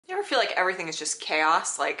Ever feel like everything is just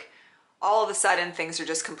chaos? Like all of a sudden things are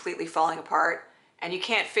just completely falling apart and you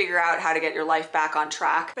can't figure out how to get your life back on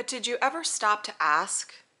track. But did you ever stop to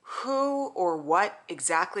ask who or what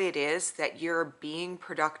exactly it is that you're being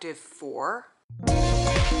productive for?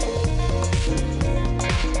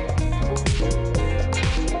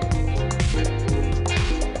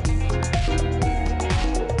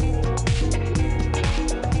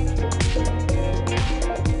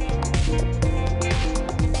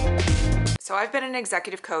 So I've been an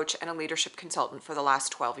executive coach and a leadership consultant for the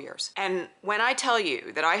last 12 years. And when I tell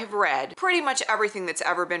you that I have read pretty much everything that's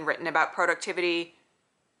ever been written about productivity,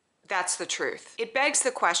 that's the truth. It begs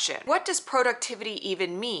the question, what does productivity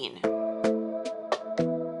even mean?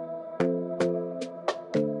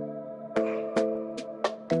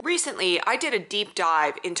 Recently, I did a deep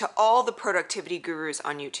dive into all the productivity gurus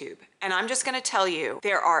on YouTube. And I'm just gonna tell you,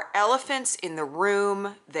 there are elephants in the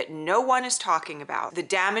room that no one is talking about. The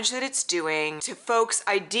damage that it's doing to folks'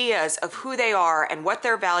 ideas of who they are and what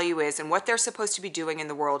their value is and what they're supposed to be doing in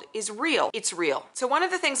the world is real. It's real. So one of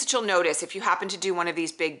the things that you'll notice if you happen to do one of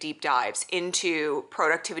these big deep dives into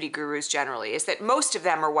productivity gurus generally is that most of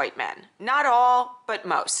them are white men. Not all, but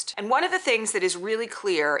most. And one of the things that is really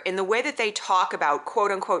clear in the way that they talk about quote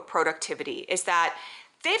unquote productivity is that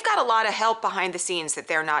they've got a lot of help behind the scenes that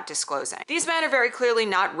they're not disclosing. These men are very clearly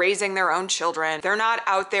not raising their own children. They're not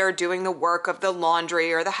out there doing the work of the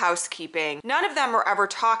laundry or the housekeeping. None of them are ever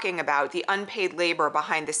talking about the unpaid labor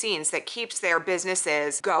behind the scenes that keeps their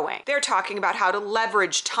businesses going. They're talking about how to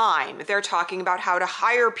leverage time. They're talking about how to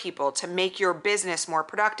hire people to make your business more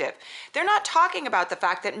productive. They're not talking about the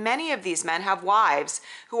fact that many of these men have wives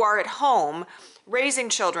who are at home raising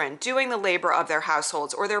children, doing the labor of their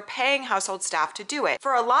households, or they're paying household staff to do it.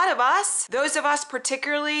 For a lot of us, those of us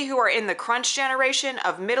particularly who are in the crunch generation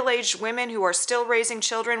of middle-aged women who are still raising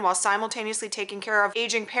children while simultaneously taking care of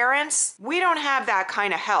aging parents, we don't have that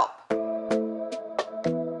kind of help.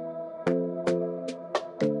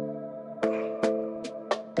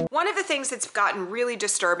 One of the things that's gotten really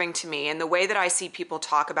disturbing to me in the way that I see people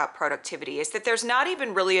talk about productivity is that there's not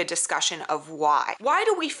even really a discussion of why. Why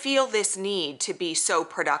do we feel this need to be so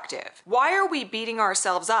productive? Why are we beating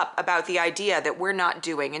ourselves up about the idea that we're not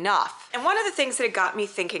doing enough? And one of the things that it got me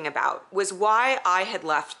thinking about was why I had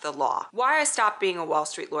left the law, why I stopped being a Wall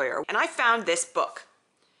Street lawyer. And I found this book.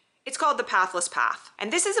 It's called The Pathless Path.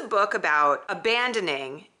 And this is a book about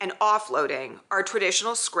abandoning and offloading our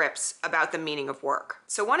traditional scripts about the meaning of work.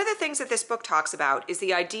 So one of the things that this book talks about is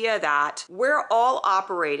the idea that we're all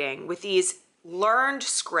operating with these learned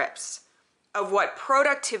scripts of what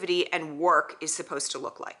productivity and work is supposed to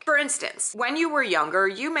look like. For instance, when you were younger,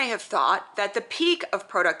 you may have thought that the peak of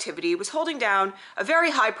productivity was holding down a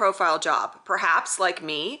very high-profile job. Perhaps, like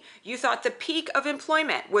me, you thought the peak of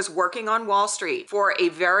employment was working on Wall Street for a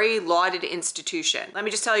very lauded institution. Let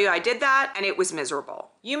me just tell you, I did that and it was miserable.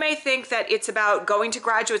 You may think that it's about going to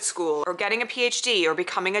graduate school or getting a PhD or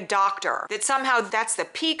becoming a doctor, that somehow that's the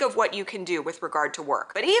peak of what you can do with regard to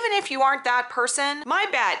work. But even if you aren't that person, my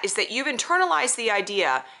bet is that you've internalized the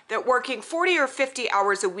idea that working 40 or 50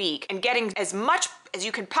 hours a week and getting as much as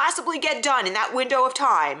you can possibly get done in that window of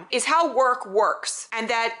time is how work works. And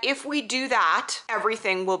that if we do that,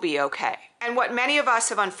 everything will be okay. And what many of us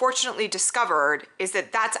have unfortunately discovered is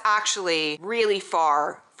that that's actually really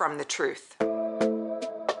far from the truth.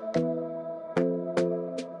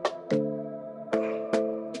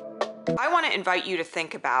 I want to invite you to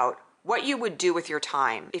think about what you would do with your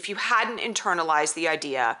time if you hadn't internalized the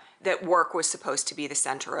idea that work was supposed to be the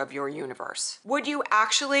center of your universe. Would you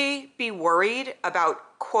actually be worried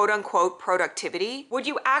about quote unquote productivity? Would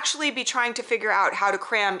you actually be trying to figure out how to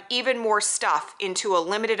cram even more stuff into a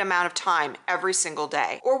limited amount of time every single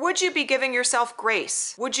day? Or would you be giving yourself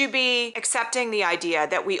grace? Would you be accepting the idea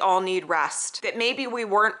that we all need rest? That maybe we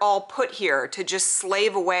weren't all put here to just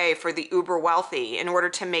slave away for the uber wealthy in order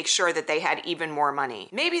to make sure that they had even more money?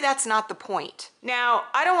 Maybe that's not the point. Now,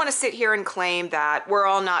 I don't want to sit here and claim that we're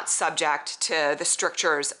all not subject to the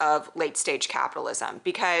strictures of late-stage capitalism,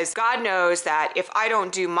 because God knows that if I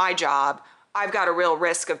don't do my job, I've got a real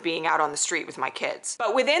risk of being out on the street with my kids.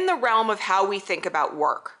 But within the realm of how we think about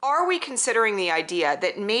work, are we considering the idea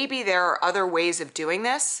that maybe there are other ways of doing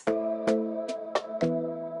this?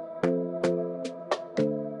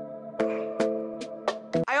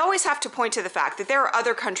 I always have to point to the fact that there are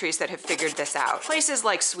other countries that have figured this out. Places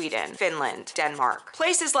like Sweden, Finland, Denmark,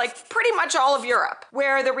 places like pretty much all of Europe,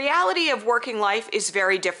 where the reality of working life is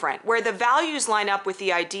very different, where the values line up with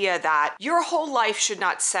the idea that your whole life should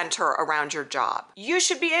not center around your job. You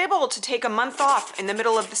should be able to take a month off in the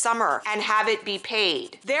middle of the summer and have it be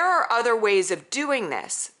paid. There are other ways of doing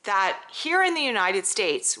this that here in the United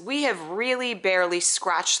States, we have really barely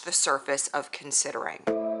scratched the surface of considering.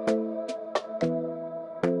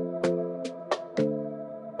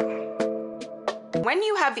 When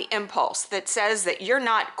you have the impulse that says that you're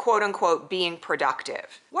not quote unquote being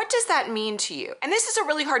productive, what does that mean to you? And this is a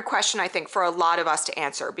really hard question, I think, for a lot of us to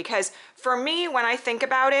answer, because for me, when I think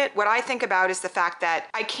about it, what I think about is the fact that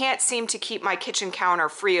I can't seem to keep my kitchen counter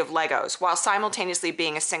free of Legos while simultaneously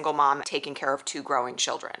being a single mom taking care of 2 growing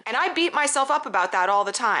children. And I beat myself up about that all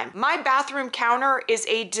the time. My bathroom counter is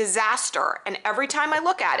a disaster, and every time I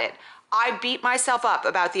look at it, I beat myself up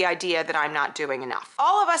about the idea that I'm not doing enough.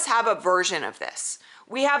 All of us have a version of this.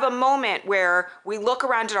 We have a moment where we look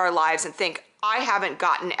around at our lives and think, I haven't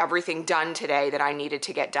gotten everything done today that I needed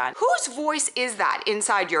to get done. Whose voice is that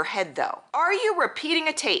inside your head though? Are you repeating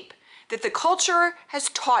a tape that the culture has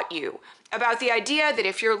taught you about the idea that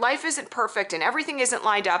if your life isn't perfect and everything isn't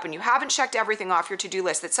lined up and you haven't checked everything off your to-do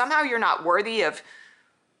list, that somehow you're not worthy of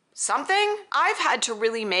something? I've had to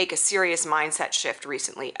really make a serious mindset shift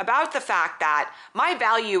recently about the fact that my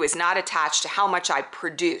value is not attached to how much I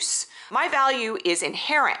produce. My value is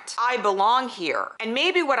inherent. I belong here. And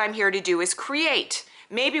maybe what I'm here to do is create.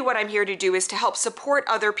 Maybe what I'm here to do is to help support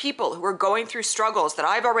other people who are going through struggles that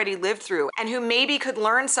I've already lived through and who maybe could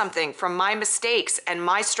learn something from my mistakes and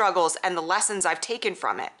my struggles and the lessons I've taken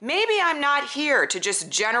from it. Maybe I'm not here to just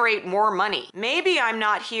generate more money. Maybe I'm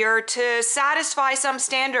not here to satisfy some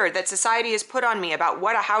standard that society has put on me about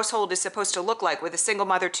what a household is supposed to look like with a single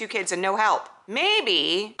mother, 2 kids, and no help.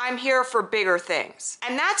 Maybe I'm here for bigger things.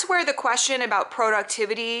 And that's where the question about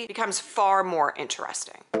productivity becomes far more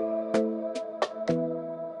interesting.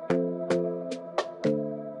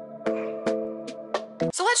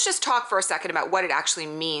 So let's just talk for a second about what it actually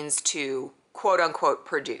means to quote unquote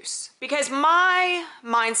produce. Because my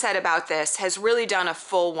mindset about this has really done a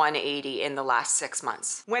full 180 in the last 6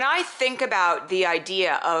 months. When I think about the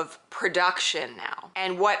idea of production now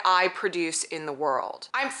and what I produce in the world,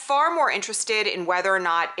 I'm far more interested in whether or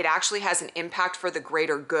not it actually has an impact for the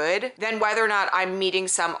greater good than whether or not I'm meeting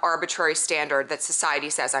some arbitrary standard that society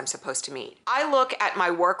says I'm supposed to meet. I look at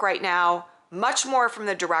my work right now much more from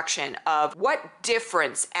the direction of what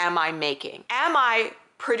difference am I making? Am I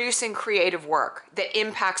producing creative work that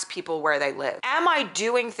impacts people where they live? Am I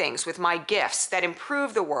doing things with my gifts that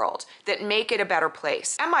improve the world, that make it a better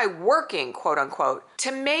place? Am I working, quote unquote,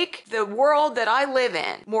 to make the world that I live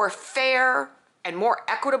in more fair and more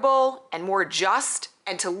equitable and more just,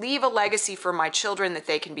 and to leave a legacy for my children that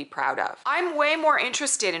they can be proud of? I'm way more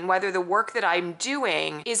interested in whether the work that I'm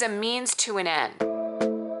doing is a means to an end.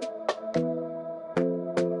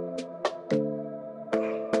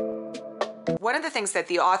 One of the things that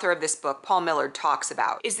the author of this book, Paul Millard, talks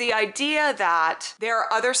about is the idea that there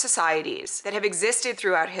are other societies that have existed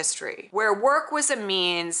throughout history where work was a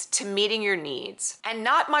means to meeting your needs and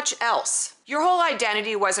not much else. Your whole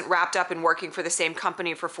identity wasn't wrapped up in working for the same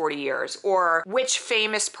company for 40 years, or which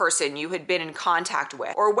famous person you had been in contact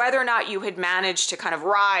with, or whether or not you had managed to kind of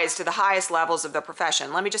rise to the highest levels of the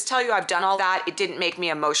profession. Let me just tell you, I've done all that. It didn't make me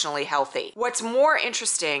emotionally healthy. What's more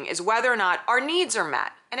interesting is whether or not our needs are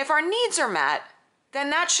met. And if our needs are met, then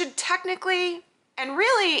that should technically, and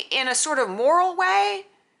really in a sort of moral way,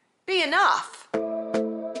 be enough.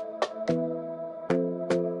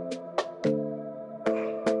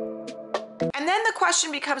 And then the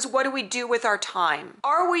question becomes, what do we do with our time?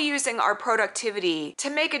 Are we using our productivity to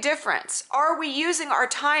make a difference? Are we using our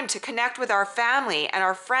time to connect with our family and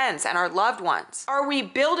our friends and our loved ones? Are we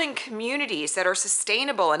building communities that are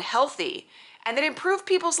sustainable and healthy and that improve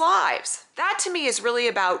people's lives? That to me is really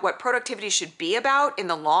about what productivity should be about in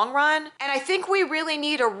the long run. And I think we really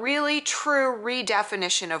need a really true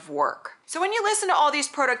redefinition of work. So when you listen to all these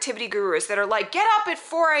productivity gurus that are like, get up at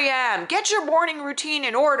 4 a.m., get your morning routine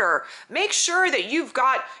in order, make sure that you've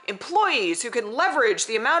got employees who can leverage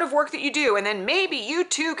the amount of work that you do, and then maybe you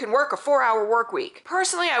too can work a 4-hour work week.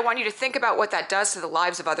 Personally, I want you to think about what that does to the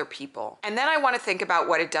lives of other people. And then I want to think about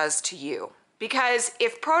what it does to you. Because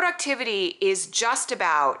if productivity is just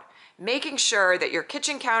about making sure that your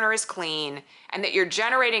kitchen counter is clean and that you're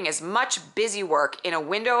generating as much busy work in a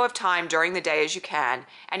window of time during the day as you can,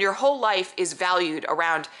 and your whole life is valued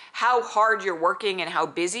around how hard you're working and how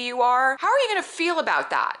busy you are, how are you going to feel about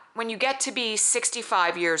that when you get to be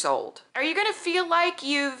 65 years old? Are you going to feel like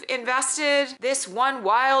you've invested this one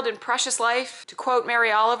wild and precious life, to quote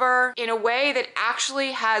Mary Oliver, in a way that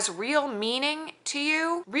actually has real meaning to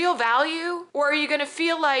you, real value? Or are you going to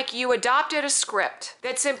feel like you adopted a script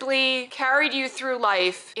that simply carried you through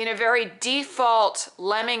life in a very default,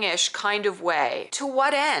 lemmingish kind of way? To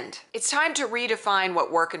what end? It's time to redefine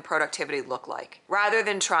what work and productivity look like, rather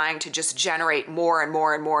than trying to just generate more and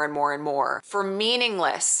more and more and more and more for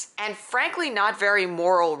meaningless and frankly not very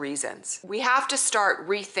moral reasons. We have to start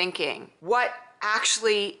rethinking what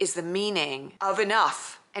actually is the meaning of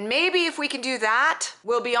enough. And maybe if we can do that,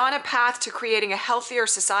 we'll be on a path to creating a healthier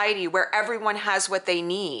society where everyone has what they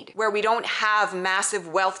need, where we don't have massive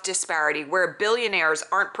wealth disparity, where billionaires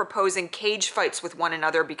aren't proposing cage fights with one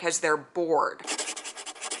another because they're bored.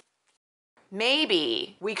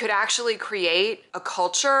 Maybe we could actually create a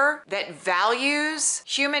culture that values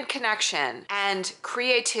human connection and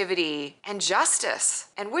creativity and justice.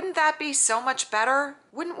 And wouldn't that be so much better?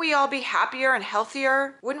 Wouldn't we all be happier and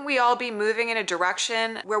healthier? Wouldn't we all be moving in a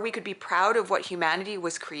direction where we could be proud of what humanity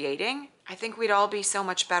was creating? I think we'd all be so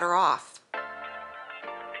much better off.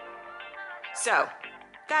 So,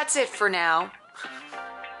 that's it for now.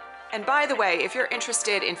 And by the way, if you're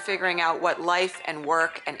interested in figuring out what life and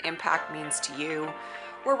work and impact means to you,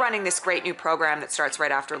 we're running this great new program that starts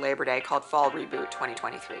right after Labor Day called Fall Reboot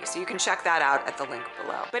 2023. So you can check that out at the link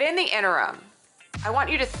below. But in the interim, I want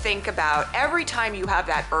you to think about every time you have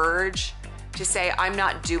that urge to say, I'm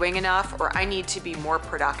not doing enough or I need to be more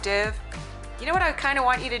productive. You know what I kind of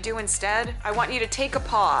want you to do instead? I want you to take a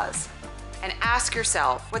pause and ask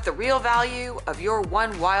yourself what the real value of your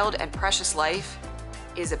one wild and precious life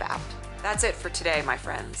is about. That's it for today, my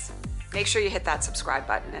friends. Make sure you hit that subscribe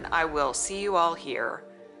button, and I will see you all here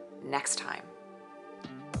next time.